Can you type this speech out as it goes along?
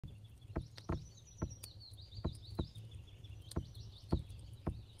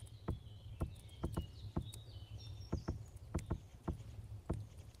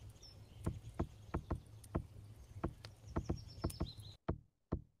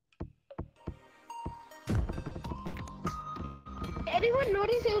anyone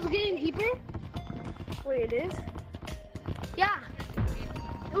notice it was getting deeper? Wait, it is? Yeah.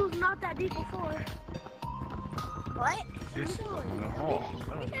 It was not that deep before. What? It's still in the hall.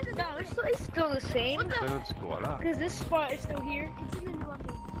 No, it's still the same. Pero scuola. Because this spot is still here. It's in the new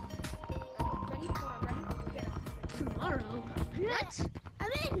update. Tomorrow. What?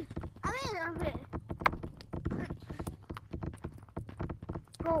 I'm in.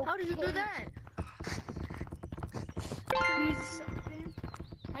 Go. How did you do that?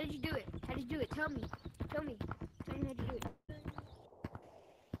 How did you do it? How did you do it? Tell me. Tell me how you do it.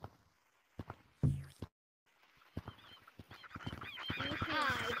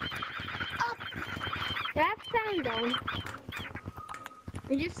 Do I have sound on?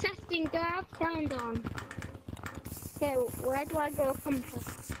 I'm just testing. Do I have sound on? Okay, where do I go from here?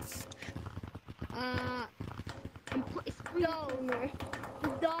 It's somewhere.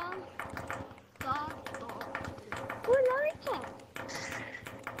 Dog. Who like it?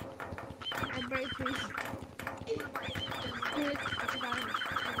 I break this.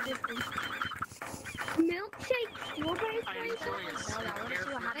 Milkshake strawberry flavor?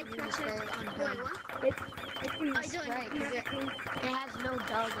 It's in the Sprite. It has no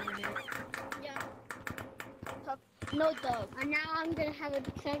dog in it. Yeah. No dog. And now I'm gonna have a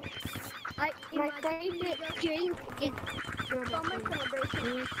check. My favorite drink is strawberry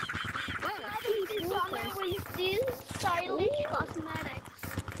celebration. Summer with this stylish cosmetics.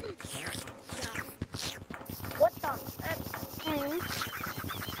 What the?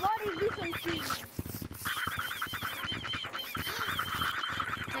 What is this one cheese?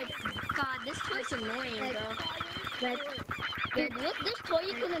 God, this toy's annoying, bro. Dude, look, this toy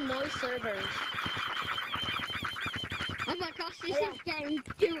can annoy servers. Oh my gosh, this is getting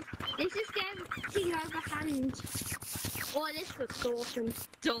too over hand. Oh, this looks awesome.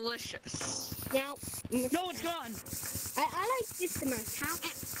 Delicious. Now, No, it's gone. I like this the most. How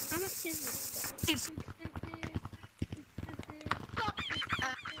much is this? It's.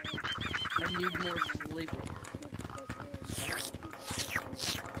 I need more flavor.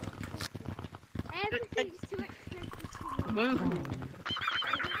 Everything's too expensive. Move.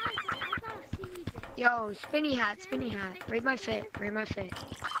 Yo, spinny hat. Rate my fit.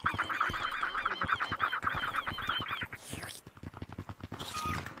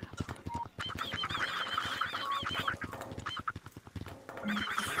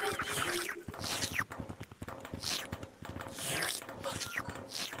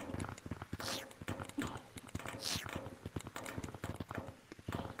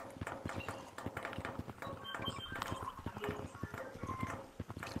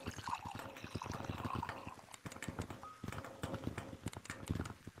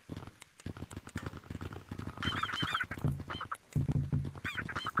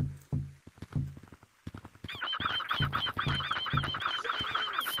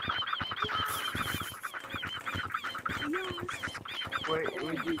 Wait,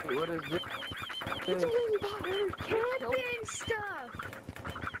 what is this? Camping stuff.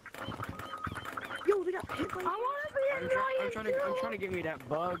 Yo, we got pink one. I want to be annoying. I'm trying to get me that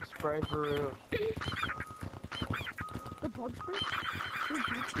bug spray for real. The bug spray?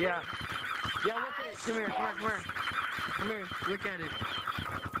 Yeah. Yeah, look at it. Come here. Look at it.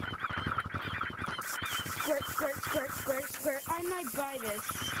 Squirt. I might buy this.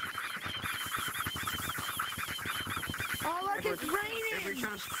 Oh, look, it's raining. Every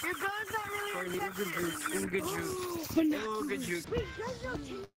chance. Your gun's not really Good juice. Good juice. Wait, does no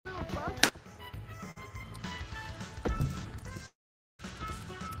tin bug?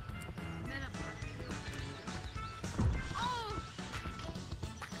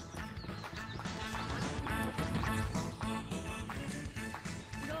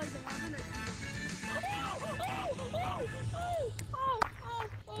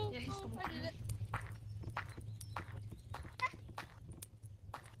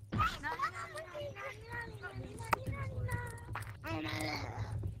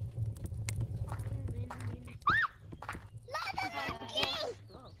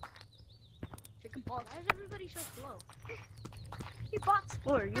 Why is everybody so slow? You bought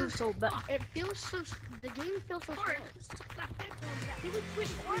Spore, you're so bad. It feels so. The game feels so slow. It was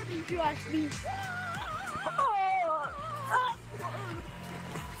pretty hard if you ask me.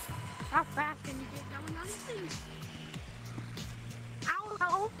 How fast can you get going on these things?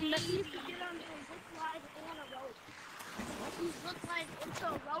 Ow! Let me get on the zip line and a rope. These zip lines into a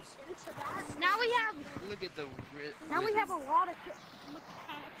rope into that. Now we have. Look at the. Now we have a lot of mechanics.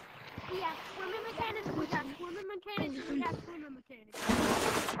 We have swimming mechanics. We have swimming mechanics.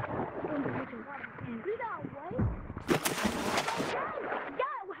 We got what?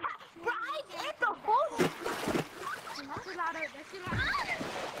 Yeah, right. It's a hole. That's a lot of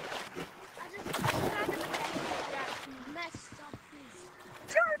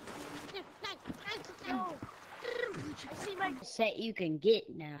set you can get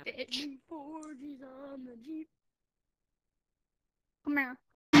now. Bitch. Come here.